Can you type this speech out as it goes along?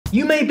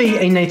You may be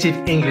a native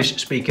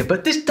English speaker,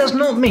 but this does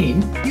not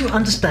mean you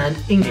understand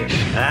English.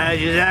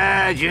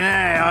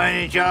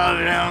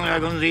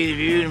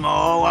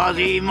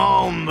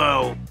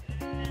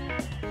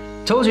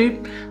 Told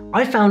you,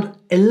 I found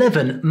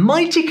 11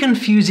 mighty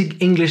confusing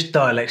English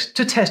dialects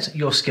to test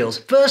your skills.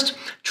 First,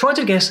 try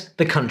to guess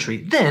the country,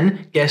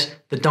 then guess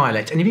the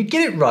dialect. And if you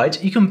get it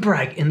right, you can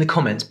brag in the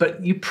comments,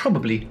 but you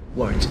probably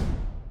won't.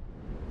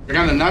 We're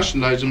going to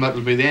nationalise them, that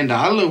will be the end of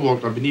all the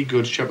work. There'll be no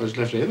good shepherds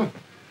left either.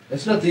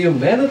 It's not the young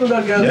men that'll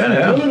not go.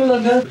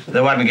 They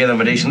wouldn't give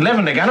them a decent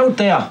living to get out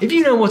there. If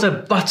you know what a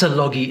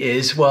butterloggy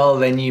is, well,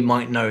 then you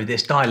might know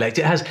this dialect.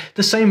 It has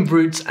the same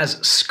roots as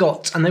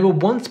Scots, and they were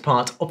once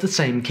part of the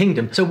same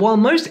kingdom. So while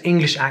most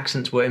English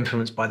accents were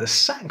influenced by the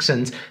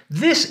Saxons,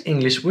 this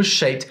English was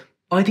shaped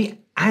by the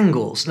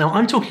Angles. Now,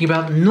 I'm talking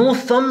about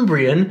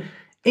Northumbrian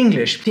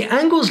English. The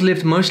Angles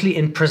lived mostly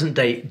in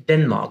present-day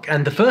Denmark,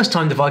 and the first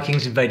time the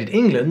Vikings invaded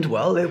England,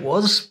 well, it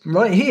was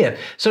right here.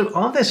 So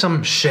are there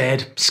some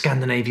shared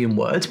Scandinavian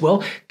words?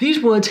 Well,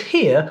 these words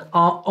here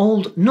are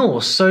Old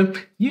Norse, so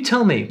you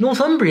tell me.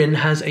 Northumbrian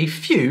has a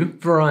few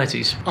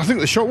varieties. I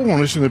think the shop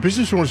one is in the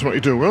business one is what you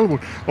do well,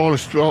 but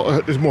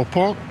there's more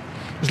park.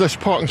 There's less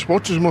parking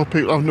spots, there's more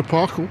people having to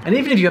park. And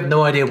even if you have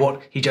no idea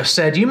what he just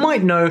said, you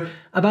might know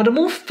about a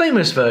more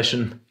famous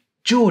version,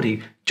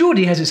 Geordie.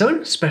 Geordie has its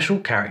own special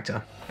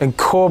character. And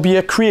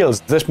Corbier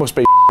Creels, this must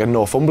be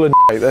Northumberland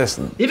like this.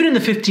 Even in the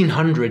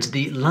 1500s,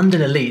 the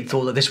London elite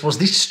thought that this was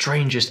the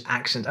strangest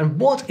accent. And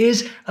what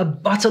is a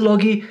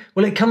butterloggy?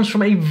 Well, it comes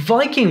from a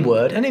Viking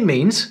word and it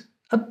means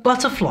a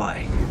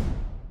butterfly.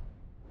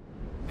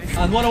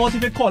 And what about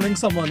if you're calling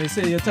someone, they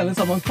say you're telling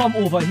someone, come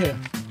over here.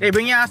 Hey,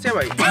 bring your ass here,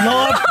 boy.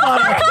 No,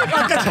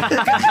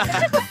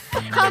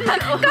 Come here,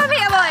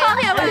 boy. Come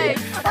here, boy.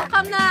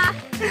 Come now.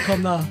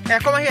 Come now. Yeah,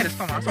 come on here, just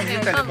come on.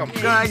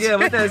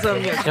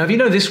 Now, if you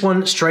know this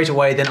one straight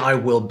away, then I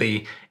will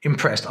be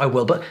impressed. I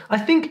will, but I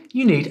think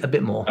you need a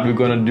bit more. We're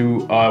gonna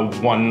do a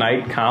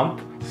one-night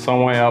camp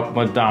somewhere up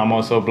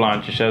Madamas or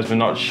Blanchishes. We're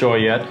not sure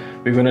yet.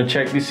 We're gonna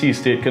check the sea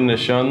state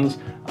conditions,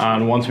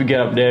 and once we get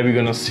up there, we're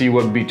gonna see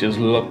what beaches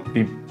look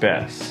the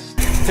best.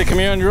 Take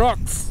me on the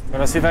rocks.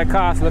 Gonna see if I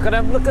cast. Look at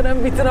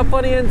them beating up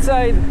on the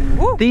inside.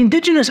 Woo. The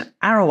indigenous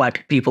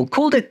Arawak people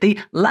called it the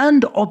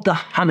land of the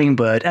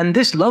hummingbird, and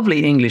this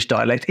lovely English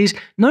dialect is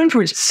known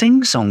for its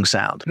sing-song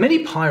sound. Many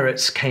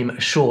pirates came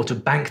ashore to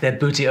bank their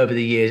booty over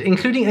the years,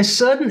 including a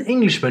certain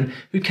Englishman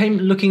who came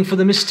looking for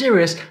the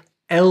mysterious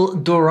El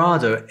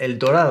Dorado,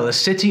 the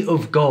city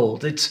of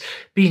gold. It's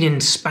been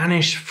in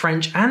Spanish,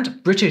 French,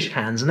 and British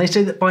hands, and they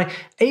say that by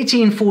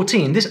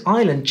 1814, this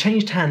island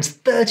changed hands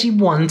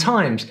 31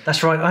 times.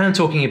 That's right, I am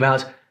talking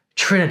about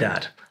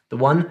Trinidad, the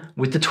one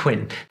with the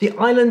twin. The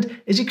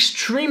island is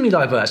extremely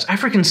diverse.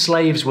 African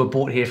slaves were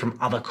brought here from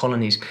other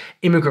colonies.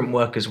 Immigrant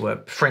workers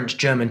were French,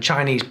 German,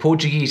 Chinese,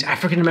 Portuguese,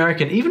 African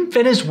American, even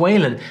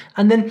Venezuelan.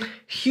 And then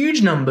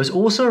huge numbers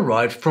also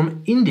arrived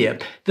from India.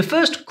 The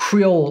first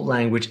Creole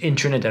language in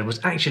Trinidad was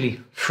actually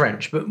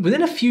French, but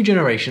within a few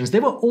generations, they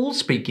were all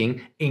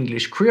speaking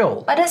English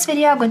Creole. For this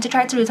video, I'm going to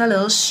try to do it a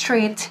little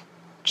straight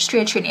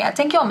Trini. I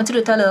think you want me to do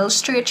it a little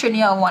straight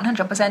Trini or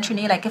 100%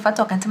 Trini, like if I'm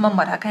talking to my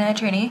mother kind of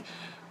Trini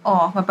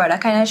or my brother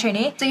kind of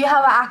Trini. So you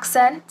have an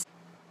accent.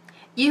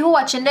 You who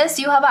watching this,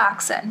 you have an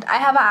accent. I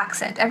have an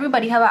accent.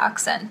 Everybody have an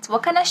accent.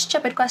 What kind of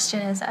stupid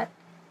question is that?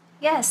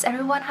 Yes,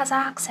 everyone has an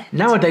accent.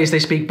 Nowadays, they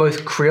speak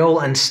both Creole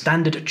and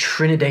standard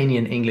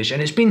Trinidadian English,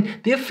 and it's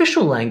been the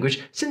official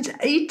language since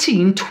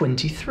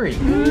 1823. To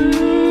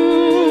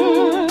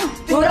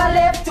the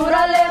left,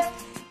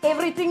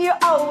 everything you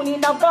own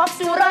in a box.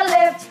 To the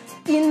left,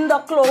 in the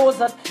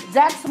closet,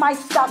 that's my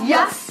stuff.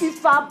 Yes,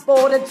 if I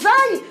bought it,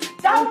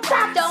 don't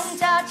touch. Don't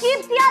touch.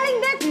 Keep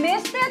yelling this,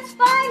 miss, that's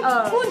fine.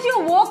 Could you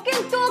walk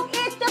and talk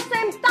at the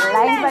same time?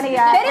 There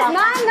is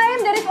nine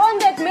name that is on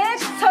that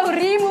match, so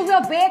remove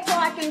your bag so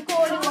I can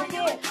call you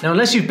again. Now,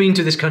 unless you've been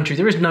to this country,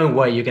 there is no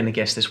way you're going to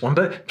guess this one,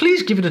 but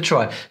please give it a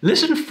try.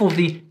 Listen for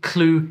the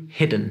clue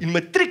hidden. In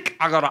matric,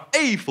 I got an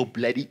A for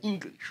bloody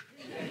English.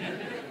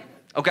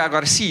 Okay, I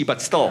got a C,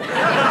 but still.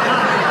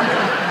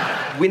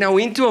 When I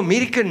went to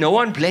America, no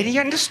one bloody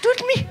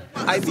understood me.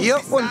 I'm here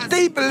on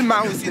Table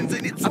Mountain,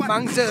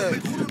 among the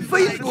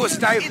most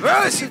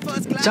diverse.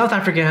 South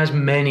Africa has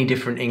many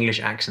different English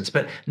accents,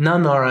 but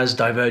none are as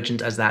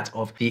divergent as that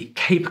of the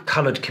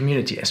Cape-coloured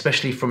community,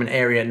 especially from an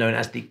area known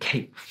as the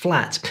Cape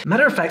Flats.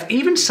 Matter of fact,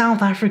 even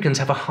South Africans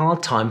have a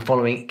hard time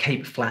following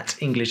Cape Flats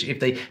English if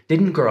they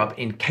didn't grow up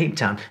in Cape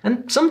Town,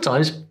 and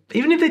sometimes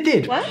even if they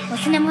did. What?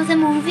 What's the name of the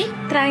movie?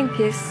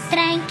 Trankies.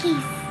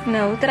 Trankies.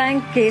 No,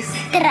 Trankies.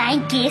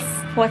 Trankies.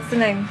 What's the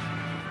name?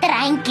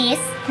 Trankies.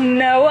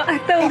 No, I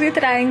told you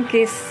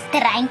Trankies.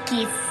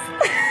 Trankies.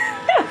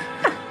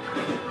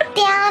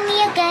 Tell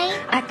me again.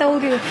 I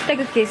told you, take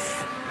a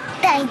kiss.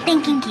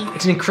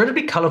 It's an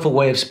incredibly colourful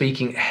way of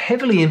speaking,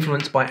 heavily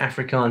influenced by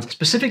Afrikaans,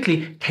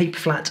 specifically Cape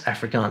Flats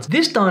Afrikaans.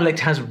 This dialect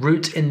has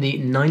roots in the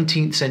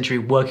 19th century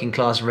working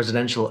class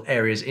residential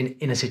areas in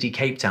inner city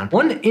Cape Town.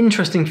 One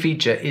interesting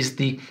feature is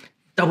the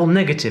double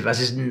negative, as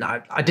is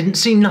I didn't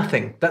see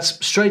nothing.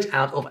 That's straight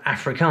out of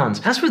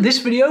Afrikaans. As for this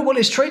video, well,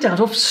 it's straight out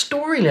of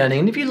story learning,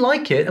 and if you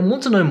like it and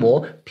want to know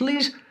more,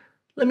 please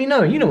let me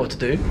know. You know what to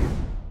do.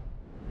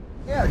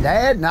 Yeah,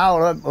 Dad and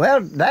all of, well,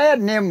 Dad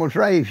and them was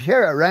raised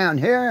here around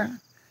here,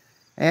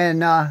 and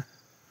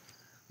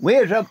we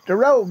was up the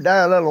road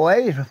there a little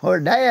ways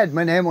where Dad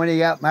went in when he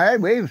got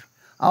married. We was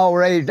all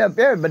raised up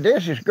there, but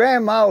this is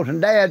Grandma's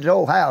and Dad's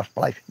old house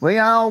place. We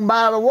on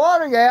by the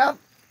water gap.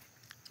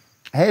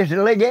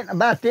 Hastily getting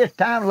about this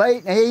time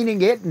late in the evening,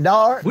 getting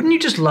dark. Wouldn't you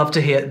just love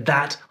to hear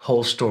that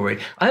whole story?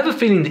 I have a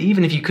feeling that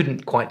even if you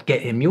couldn't quite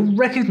get him, you'll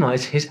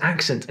recognise his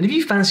accent. And if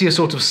you fancy a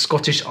sort of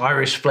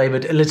Scottish-Irish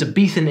flavoured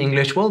Elizabethan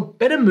English, well,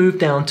 better move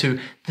down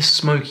to the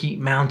Smoky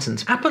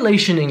Mountains.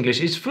 Appalachian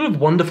English is full of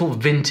wonderful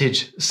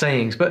vintage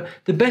sayings, but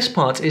the best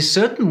part is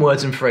certain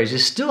words and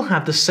phrases still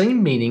have the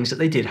same meanings that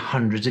they did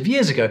hundreds of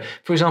years ago.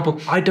 For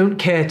example, I don't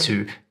care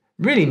to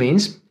really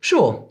means,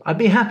 sure, I'd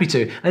be happy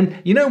to. And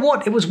you know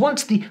what? It was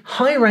once the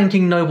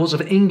high-ranking nobles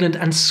of England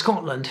and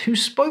Scotland who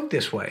spoke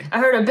this way. I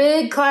heard a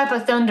big clap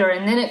of thunder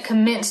and then it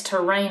commenced to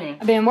raining.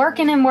 I've been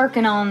working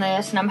on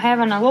this and I'm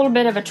having a little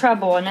bit of a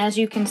trouble, and as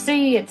you can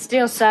see, it's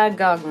still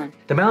side-goggling.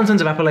 The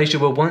mountains of Appalachia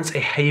were once a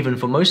haven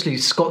for mostly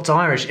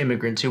Scots-Irish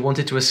immigrants who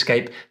wanted to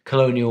escape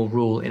colonial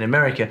rule in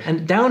America.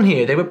 And down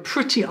here, they were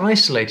pretty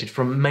isolated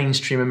from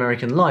mainstream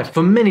American life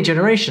for many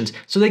generations,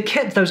 so they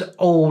kept those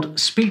old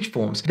speech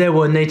forms. There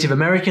were Native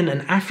American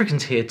and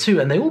Africans here too,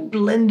 and they all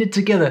blended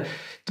together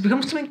to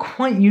become something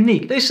quite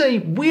unique. They say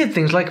weird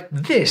things like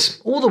this,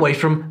 all the way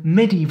from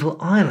medieval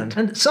Ireland.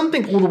 And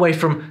something all the way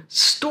from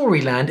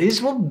Storyland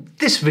is, well,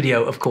 this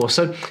video, of course.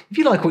 So if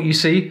you like what you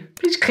see,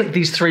 please click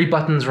these 3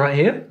 buttons right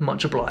here.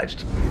 Much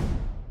obliged.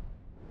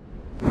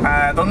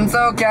 Don't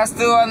so cast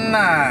one.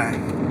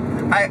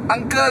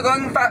 Uncle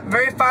going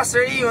very fast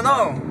already, you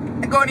know.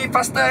 I'm going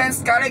faster and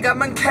Scarlet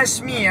government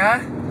catch me,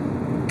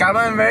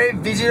 Government very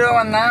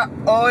vigilant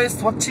and always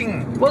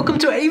watching. Welcome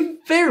to a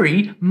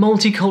very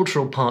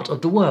multicultural part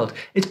of the world.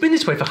 It's been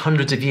this way for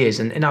hundreds of years,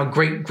 and in our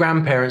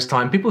great-grandparents'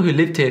 time, people who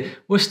lived here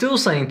were still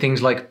saying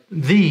things like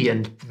thee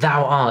and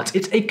thou art.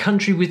 It's a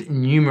country with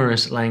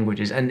numerous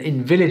languages, and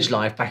in village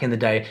life back in the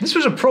day, this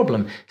was a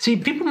problem. See,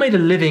 people made a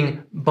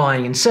living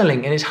buying and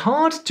selling, and it's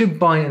hard to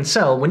buy and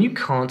sell when you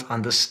can't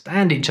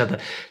understand each other.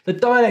 The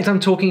dialect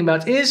I'm talking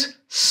about is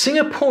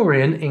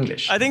Singaporean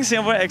English. I think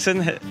Singapore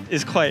accent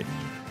is quite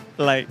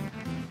like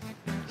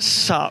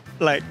sharp,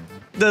 like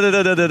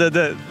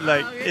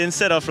like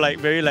instead of like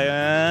very like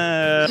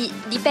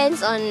It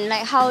depends on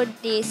like how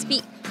they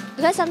speak,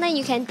 because sometimes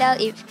you can tell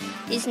if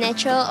it's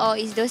natural or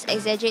it's those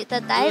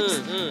exaggerated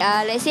types.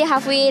 Let's say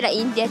halfway like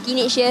in their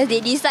teenage years they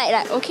decide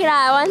like, okay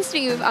lah, I want to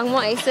speak with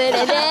Angmo accent,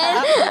 and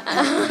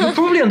then You'll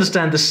probably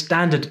understand the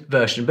standard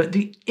version, but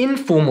the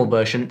informal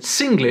version,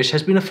 Singlish,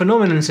 has been a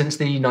phenomenon since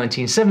the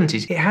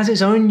 1970s. It has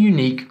its own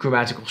unique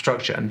grammatical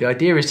structure, and the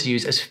idea is to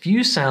use as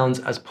few sounds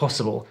as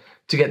possible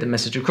to get the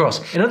message across.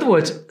 In other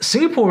words,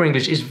 Singapore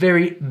English is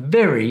very,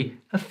 very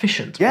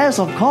efficient. Yes,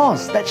 of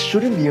course. That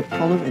shouldn't be a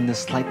problem in the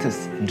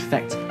slightest. In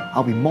fact,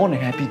 I'll be more than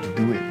happy to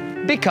do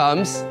it.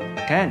 Becomes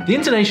can. The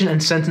intonation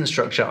and sentence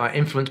structure are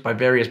influenced by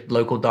various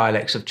local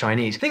dialects of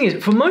Chinese. The thing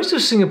is, for most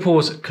of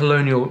Singapore's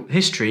colonial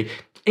history,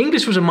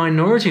 English was a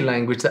minority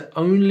language that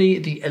only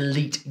the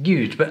elite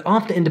used, but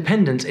after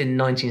independence in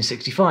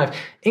 1965,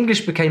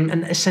 English became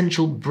an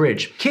essential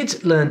bridge.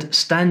 Kids learned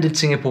standard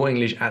Singapore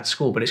English at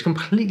school, but it's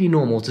completely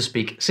normal to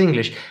speak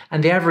Singlish,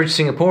 and the average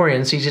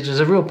Singaporean sees it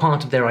as a real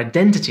part of their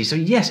identity, so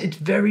yes, it's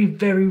very,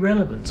 very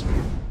relevant.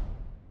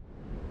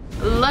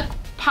 Look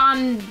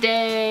pon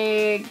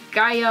the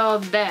guy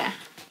there.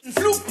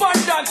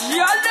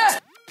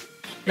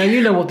 Now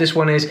you know what this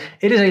one is.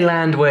 It is a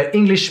land where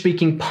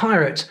English-speaking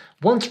pirates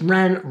once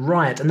ran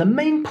riot, and the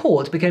main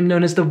port became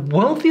known as the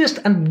wealthiest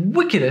and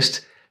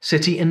wickedest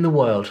city in the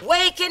world.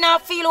 Waking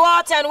up, feel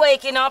water and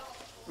waking up.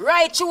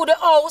 Right through the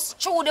house,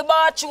 through the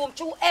bathroom,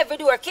 through every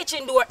door,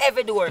 kitchen door,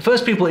 every door. The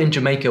first people in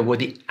Jamaica were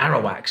the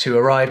Arawaks, who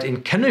arrived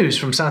in canoes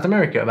from South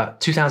America about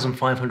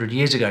 2,500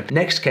 years ago.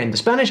 Next came the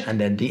Spanish and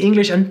then the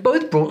English, and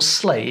both brought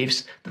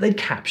slaves that they'd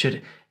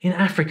captured in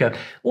Africa.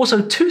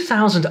 Also,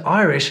 2,000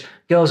 Irish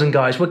girls and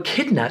guys were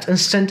kidnapped and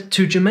sent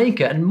to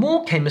Jamaica, and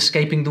more came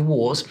escaping the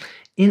wars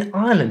in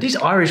Ireland. These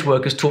Irish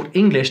workers taught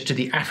English to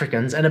the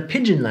Africans, and a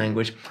pidgin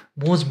language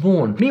was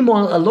born.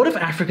 Meanwhile, a lot of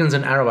Africans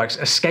and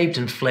Arawaks escaped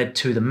and fled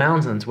to the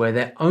mountains, where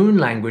their own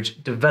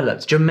language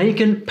developed,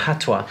 Jamaican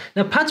patois.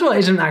 Now, patois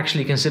isn't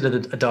actually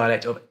considered a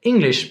dialect of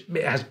English.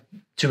 It has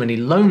too many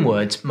loan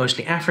words,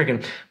 mostly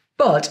African.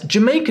 But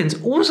Jamaicans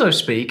also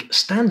speak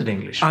standard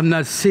English. I'm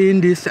not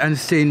saying this and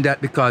saying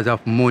that because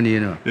of money,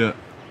 you know. Yeah.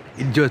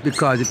 It's just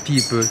because the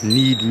people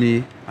need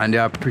me and they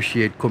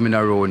appreciate coming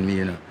around me,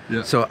 you know.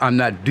 Yeah. So I'm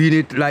not doing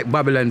it like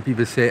Babylon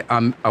people say,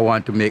 I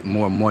want to make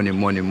more money.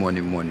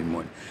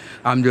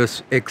 I'm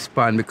just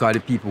expand because the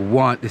people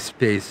want the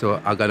space,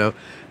 so I'm gonna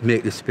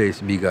make the space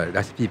bigger.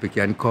 That people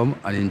can come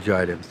and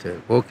enjoy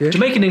themselves, okay?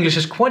 Jamaican English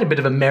has quite a bit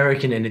of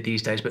American in it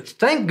these days, but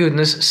thank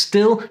goodness,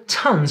 still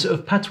tons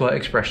of patois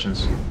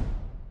expressions.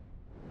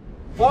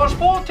 Well, I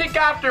suppose take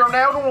after her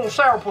now, the little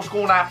sourpuss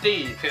going after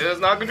you. It's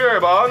not good to hear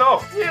about,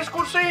 no. Yeah, it's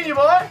good seeing you,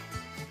 boy.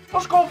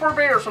 Let's go for a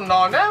beer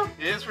sometime now.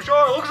 Yes, for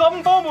sure. Looks up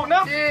in phone book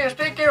now. Yes,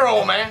 take care,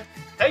 old man.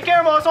 Take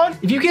care, my son.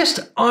 If you guessed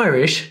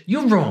Irish,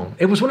 you're wrong.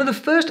 It was one of the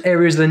first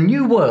areas of the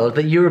New World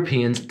that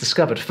Europeans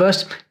discovered.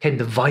 First came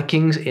the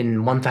Vikings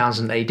in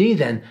 1000 AD,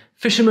 then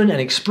fishermen and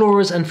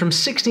explorers, and from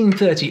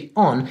 1630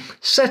 on,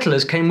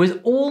 settlers came with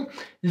all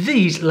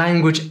these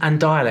language and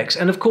dialects.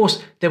 And of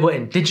course, there were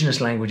indigenous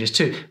languages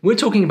too. We're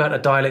talking about a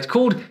dialect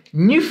called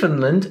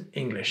Newfoundland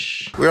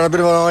English. We're on a bit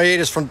of an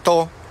hiatus from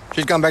Thor.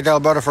 She's gone back to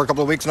Alberta for a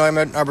couple of weeks, and I'm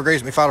at Abergrease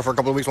with my father for a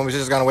couple of weeks when my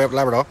sister's gone away up to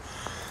Labrador.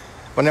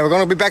 But now we're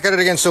going to be back at it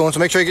again soon, so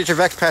make sure you get your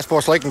Vex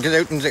passports like and get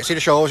out and see the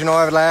shows, you know,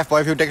 have a laugh,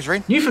 buy a few tickets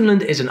free.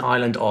 Newfoundland is an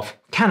island off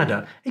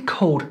Canada, a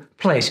cold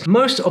place.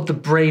 Most of the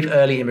brave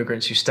early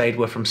immigrants who stayed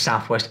were from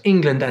southwest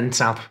England and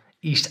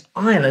southeast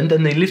Ireland,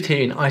 and they lived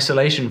here in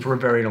isolation for a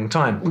very long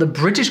time. The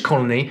British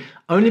colony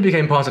only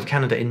became part of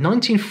Canada in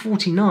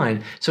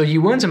 1949, so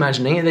you weren't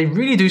imagining it, they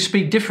really do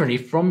speak differently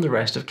from the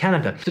rest of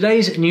Canada.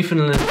 Today's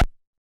Newfoundlanders,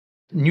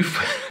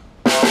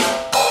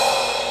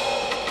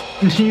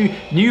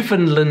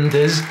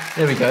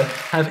 there we go,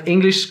 have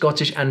English,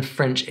 Scottish and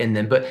French in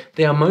them, but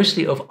they are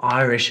mostly of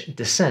Irish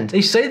descent.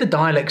 They say the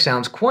dialect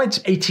sounds quite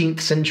 18th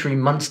century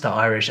Munster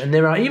Irish, and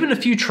there are even a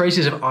few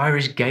traces of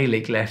Irish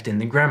Gaelic left in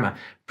the grammar.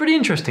 Pretty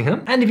interesting, huh?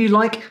 And if you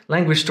like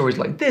language stories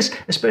like this,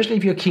 especially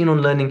if you're keen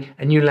on learning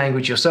a new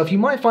language yourself, you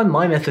might find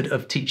my method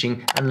of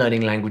teaching and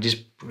learning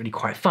languages really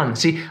quite fun.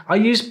 See, I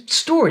use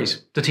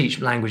stories to teach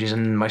languages,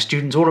 and my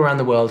students all around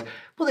the world,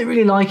 well, they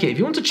really like it. If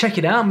you want to check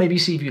it out, maybe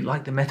see if you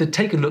like the method,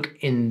 take a look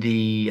in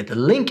at the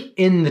link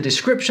in the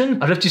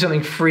description. I've left you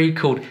something free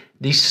called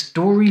the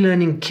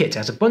StoryLearning Kit. It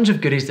has a bunch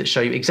of goodies that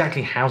show you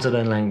exactly how to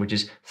learn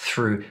languages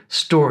through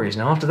stories.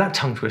 Now, after that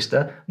tongue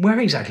twister, where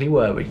exactly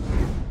were we?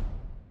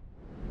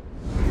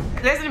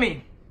 Listen to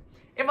me.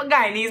 If a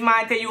guy needs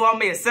man tell you all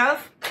by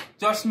yourself,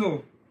 just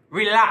know.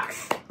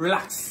 Relax.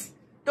 Relax.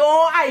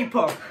 Don't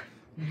hyper.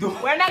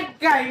 When a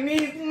guy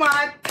needs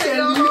man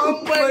tell you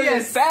all by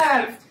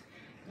yourself,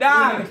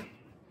 dog,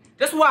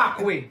 just walk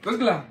away. Just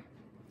glad.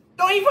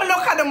 Don't even look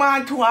at the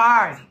man too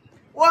hard.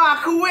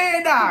 Walk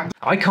away, dog.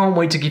 I can't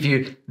wait to give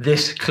you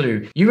this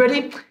clue. You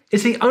ready?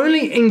 It's the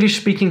only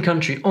English-speaking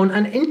country on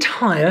an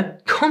entire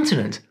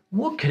continent.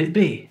 What could it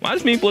be?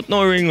 Once me put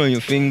no ring on your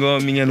finger,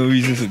 me got no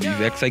reason to be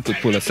vexed. I could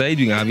pull aside,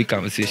 we can have a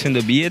conversation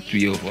to be a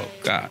trio of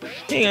God.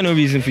 Ain't got no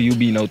reason for you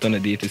being out on a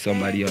date with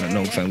somebody or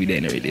announcing and we're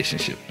in a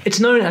relationship.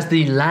 It's known as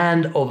the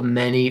land of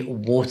many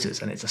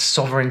waters, and it's a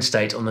sovereign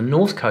state on the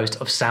north coast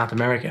of South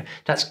America.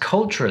 That's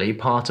culturally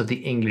part of the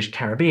English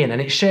Caribbean,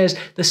 and it shares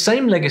the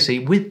same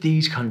legacy with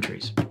these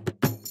countries.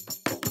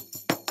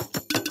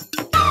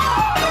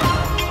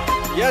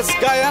 Yes,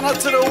 Guyana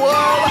to the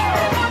world!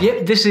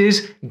 Yep, this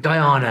is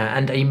Guyana,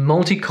 and a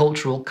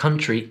multicultural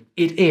country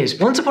it is.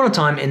 Once upon a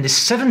time in the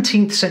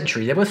 17th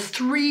century, there were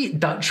 3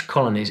 Dutch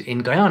colonies in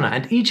Guyana,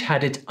 and each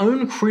had its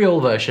own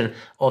Creole version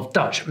of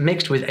Dutch,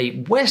 mixed with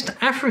a West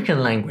African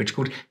language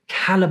called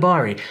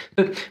Kalabari.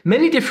 But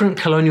many different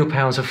colonial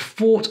powers have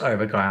fought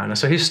over Guyana,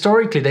 so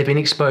historically they've been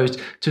exposed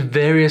to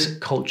various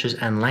cultures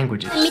and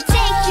languages. Let me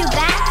take you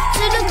back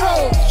to the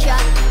gold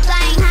shot,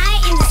 flying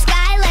high in the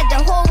sky, let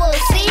the whole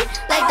world see,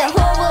 let the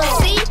whole world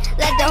see,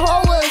 let the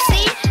whole world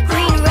see.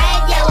 Green,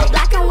 red, yellow,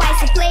 black and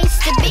white's a place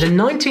to be. In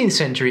the 19th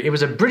century, it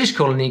was a British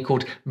colony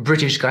called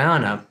British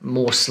Guyana.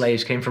 More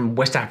slaves came from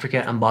West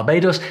Africa and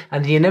Barbados,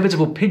 and the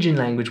inevitable pidgin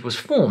language was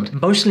formed.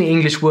 Mostly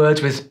English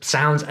words with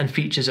sounds and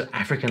features of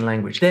African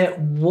language. There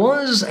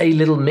was a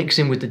little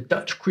mixing with the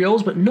Dutch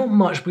Creoles, but not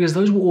much because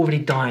those were already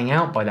dying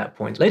out by that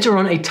point. Later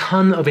on, a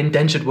ton of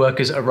indentured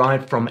workers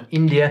arrived from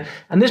India,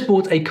 and this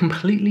brought a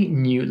completely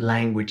new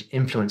language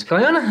influence.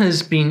 Guyana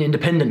has been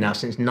independent now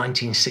since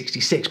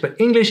 1966, but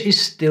English is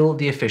still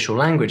the official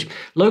language.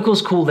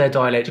 Locals call their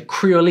dialect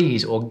Creolese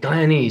or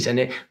Guyanese, and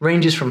it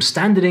ranges from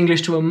standard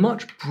English to a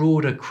much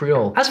broader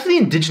Creole. As for the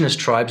indigenous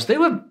tribes, they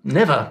were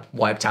never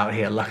wiped out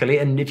here, luckily,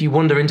 and if you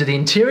wander into the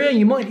interior,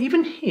 you might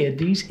even hear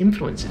these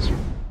influences.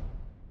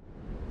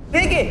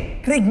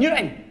 Craig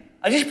Newton.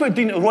 I just put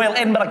down to Royal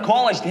Edinburgh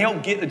College to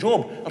help get the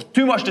job. There's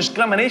too much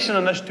discrimination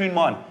in this town,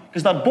 man.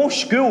 Because they're both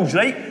schools,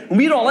 right? And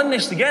we're all in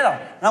this together.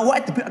 And I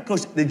wanted to put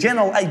across the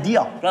general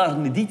idea rather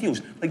than the details.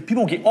 Like,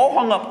 people get all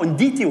hung up on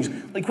details.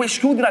 Like, what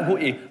school did I go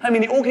to? How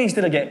many O grades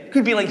did I get?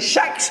 Could be like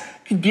 6,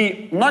 could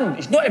be none.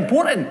 It's not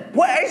important.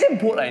 What is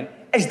important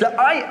is that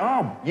I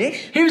am, yes?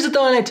 Here's a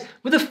dialect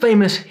with a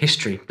famous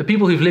history. The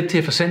people who've lived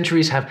here for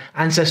centuries have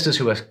ancestors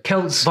who are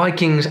Celts,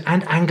 Vikings,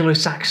 and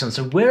Anglo-Saxons.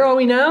 So where are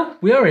we now?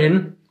 We are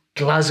in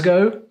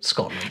Glasgow,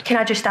 Scotland. Can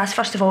I just ask,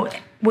 first of all,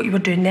 what you were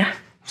doing there?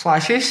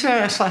 I've been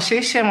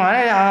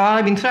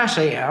through this,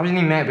 right? I wasn't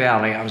even meant to be there,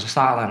 right? I was a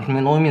starter. I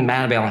mean, only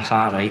meant to be on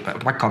Saturday, right?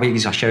 But a big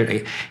babies are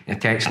shouting, the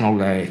text and all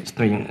the, it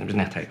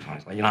wasn't a text, I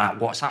was like, you know,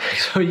 what's up?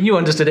 So you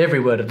understood every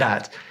word of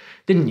that,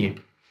 didn't you?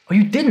 Oh,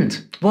 you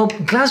didn't? Well,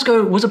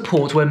 Glasgow was a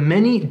port where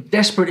many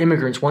desperate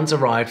immigrants once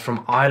arrived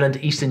from Ireland,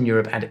 Eastern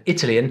Europe and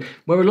Italy, and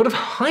where a lot of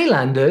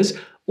Highlanders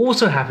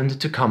also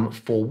happened to come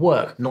for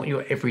work, not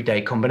your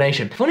everyday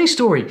combination. Funny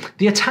story,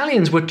 the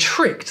Italians were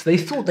tricked. They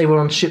thought they were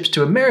on ships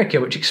to America,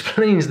 which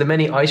explains the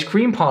many ice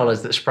cream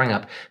parlors that sprang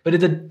up. But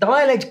if the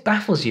dialect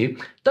baffles you,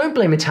 don't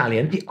blame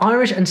Italian. The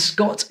Irish and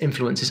Scots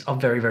influences are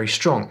very, very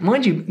strong.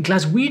 Mind you,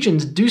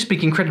 Glaswegians do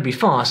speak incredibly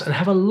fast and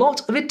have a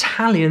lot of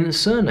Italian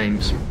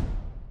surnames.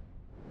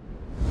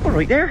 All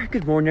right there,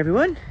 good morning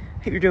everyone.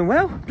 Hope you're doing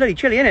well. Bloody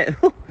chilly,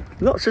 innit?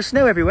 Lots of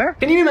snow everywhere.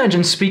 Can you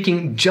imagine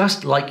speaking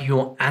just like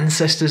your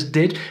ancestors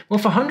did? Well,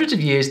 for hundreds of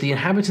years, the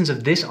inhabitants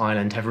of this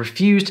island have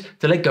refused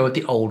to let go of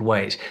the old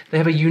ways. They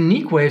have a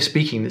unique way of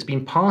speaking that's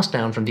been passed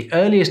down from the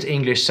earliest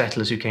English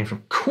settlers who came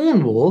from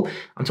Cornwall.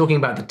 I'm talking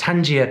about the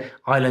Tangier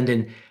Island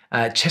in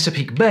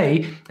Chesapeake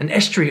Bay, an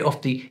estuary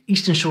off the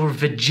eastern shore of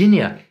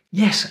Virginia.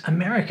 Yes,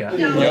 America.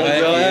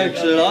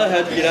 I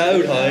had to get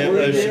out,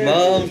 hey.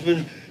 Mom's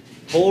been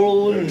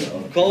calling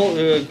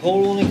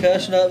and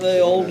cussing at me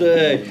all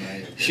day.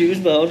 She was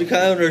behind the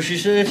counter. She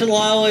said, "It's a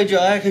lie,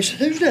 Jack." I said,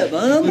 "Who's that,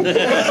 Mum?"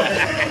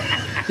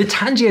 The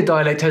Tangier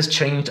dialect has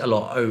changed a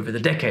lot over the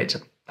decades.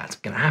 That's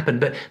going to happen,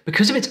 but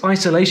because of its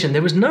isolation,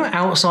 there was no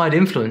outside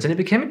influence and it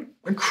became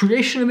a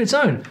creation of its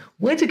own.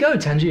 Way to go,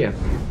 Tangier.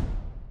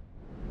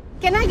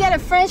 Can I get a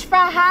French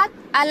fry hot?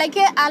 I like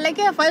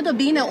it for the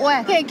bean and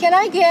oil. Okay, can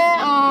I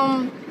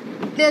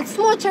get the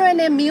small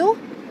children meal?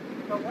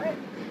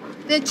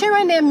 The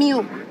children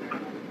meal.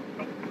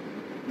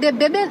 The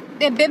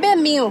baby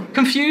meal.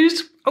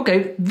 Confused?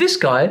 Okay, this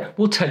guy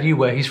will tell you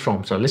where he's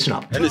from, so listen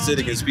up. Any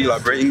city can speak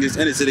like English,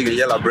 any city can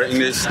yell like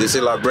English. They say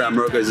like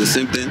America is a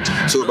symptom,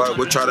 so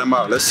we'll try them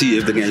out. Let's see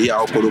if they can hear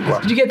our Korupa.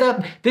 Did you get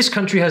that? This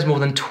country has more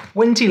than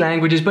 20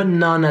 languages, but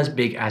none as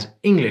big as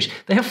English.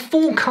 They have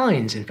 4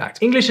 kinds, in fact.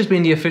 English has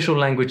been the official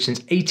language since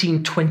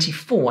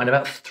 1824, and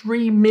about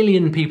 3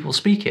 million people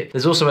speak it.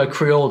 There's also a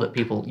Creole that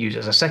people use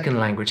as a second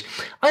language.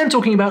 I am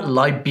talking about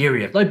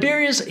Liberia.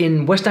 Liberia's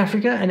in West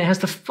Africa, and it has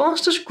the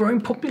fastest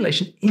growing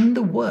population in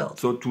the world.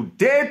 So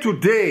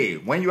today,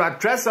 when you are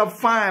dressed up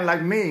fine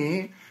like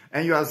me,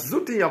 and you are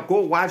zooting your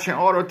goat watching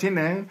auto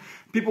tuning,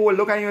 people will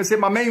look at you and say,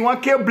 "My man, you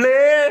want to kill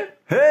Blade?"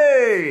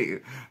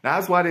 Hey!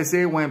 That's why they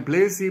say when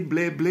Blade see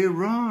Blade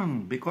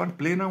run, because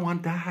Blade don't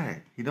want to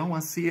die. He don't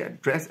want to see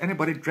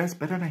anybody dressed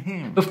better than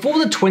him. Before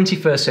the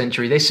 21st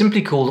century, they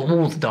simply called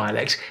all the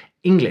dialects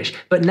English,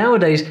 but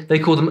nowadays they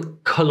call them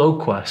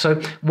colloqua. So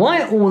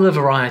why all the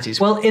varieties?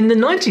 Well, in the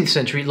 19th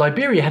century,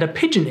 Liberia had a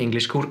pidgin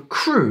English called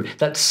crew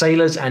that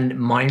sailors and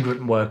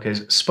migrant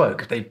workers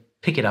spoke. They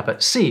pick it up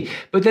at sea.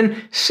 But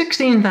then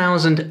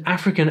 16,000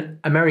 African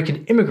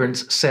American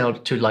immigrants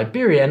sailed to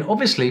Liberia, and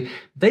obviously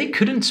they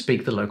couldn't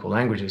speak the local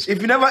languages.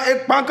 If you never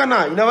ate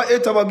pankana, you never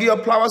ate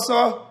tabagi flour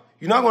saw,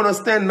 you're not going to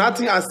understand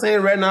nothing I'm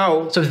saying right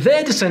now. So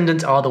their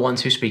descendants are the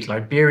ones who speak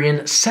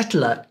Liberian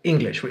settler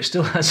English, which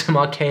still has some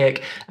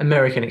archaic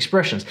American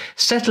expressions.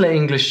 Settler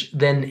English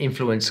then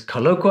influenced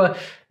colloqua.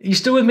 You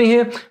still with me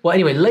here? Well,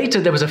 anyway, later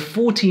there was a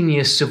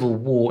 14-year civil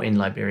war in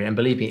Liberia, and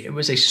believe me, it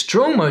was a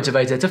strong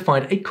motivator to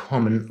find a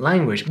common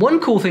language. One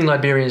cool thing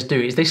Liberians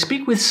do is they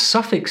speak with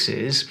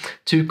suffixes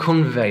to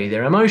convey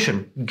their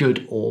emotion,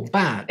 good or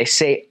bad. They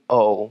say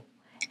 "oh"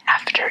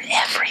 after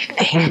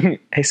everything.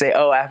 They say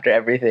 "oh" after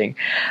everything.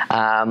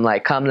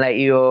 Like, "come let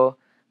you,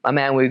 my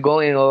man, we're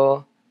going,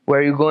 oh. Where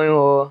are you going,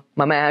 oh?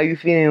 My man, how you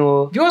feeling,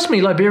 oh?" If you ask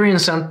me,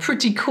 Liberians sound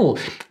pretty cool.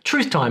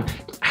 Truth time.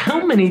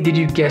 How many did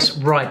you guess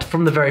right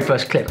from the very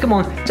first clip? Come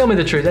on, tell me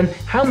the truth. And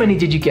how many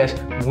did you guess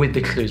with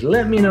the clues?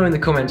 Let me know in the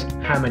comments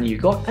how many you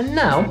got. And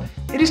now,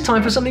 it is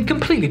time for something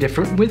completely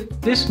different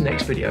with this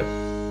next video.